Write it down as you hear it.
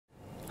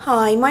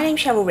Hi, my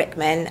name's Cheryl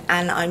Rickman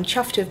and I'm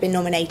chuffed to have been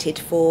nominated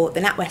for the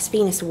NatWest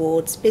Venus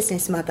Awards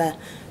Business Mother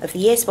of the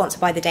Year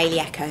sponsored by the Daily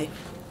Echo.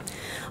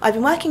 I've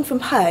been working from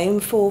home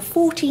for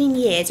 14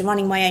 years and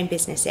running my own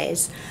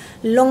businesses,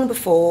 long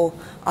before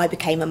I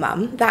became a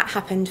mum. That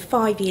happened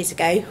 5 years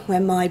ago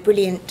when my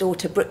brilliant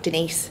daughter Brooke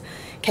Denise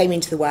came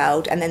into the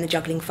world, and then the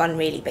juggling fun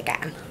really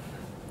began.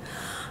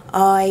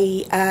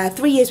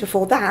 3 years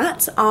before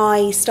that,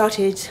 I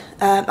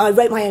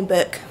wrote my own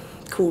book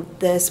called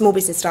the Small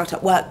Business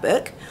Startup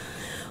Workbook,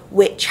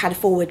 which had a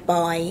foreword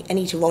by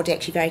Anita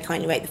Roddick. She very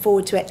kindly wrote the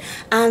foreword to it,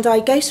 and I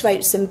ghost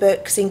wrote some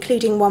books,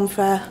 including one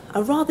for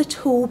a rather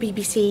tall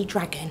BBC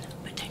dragon,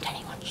 but don't tell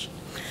anyone.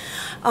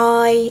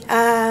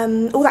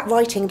 All that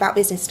writing about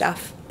business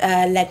stuff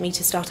led me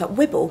to start up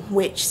Wibble,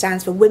 which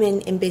stands for Women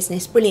in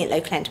Business Brilliant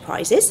Local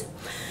Enterprises.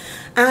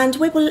 And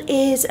Wibble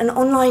is an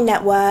online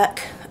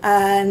network,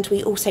 and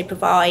we also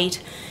provide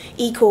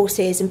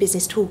e-courses and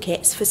business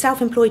toolkits for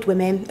self-employed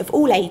women of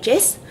all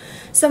ages,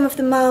 some of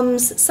them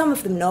mums, some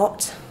of them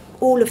not,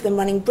 all of them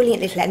running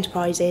brilliant little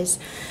enterprises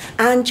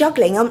and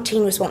juggling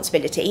umpteen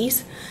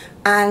responsibilities,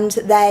 and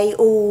they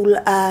all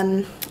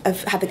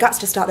have had the guts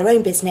to start their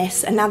own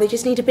business, and now they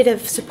just need a bit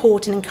of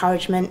support and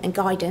encouragement and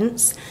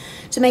guidance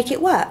to make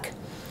it work.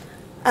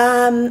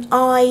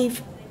 My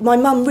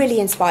mum really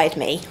inspired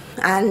me,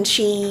 and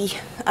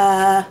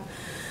I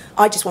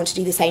just want to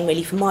do the same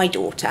really for my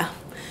daughter.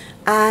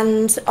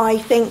 And I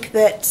think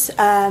that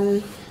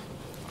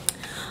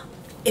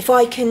if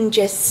I can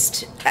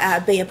just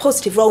be a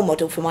positive role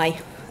model for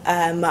my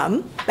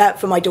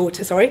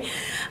daughter,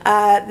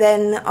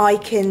 then I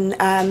can.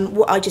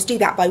 I just do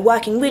that by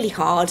working really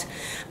hard,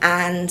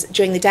 and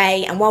during the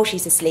day and while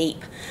she's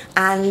asleep,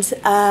 and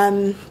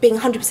being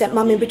 100%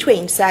 mum in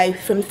between. So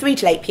from 3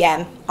 till 8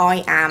 p.m,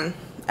 I am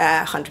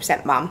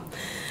 100% mum,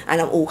 and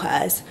I'm all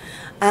hers.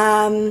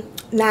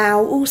 Now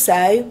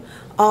also,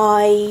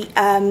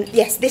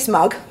 yes, this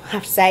mug, I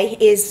have to say,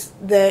 is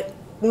the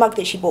mug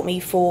that she bought me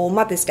for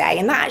Mother's Day,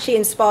 and that actually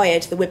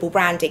inspired the Wibble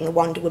branding, the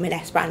Wonder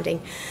Woman-esque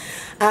branding.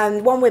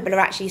 One Wibbler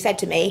actually said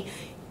to me,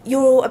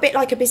 "You're a bit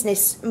like a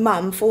business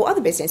mum for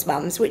other business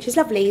mums," which is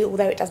lovely,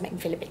 although it does make me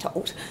feel a bit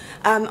old.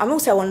 I'm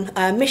also on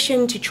a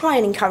mission to try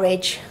and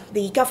encourage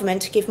the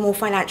government to give more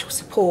financial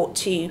support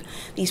to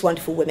these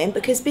wonderful women,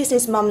 because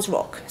business mums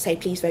rock, so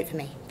please vote for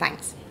me.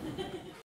 Thanks.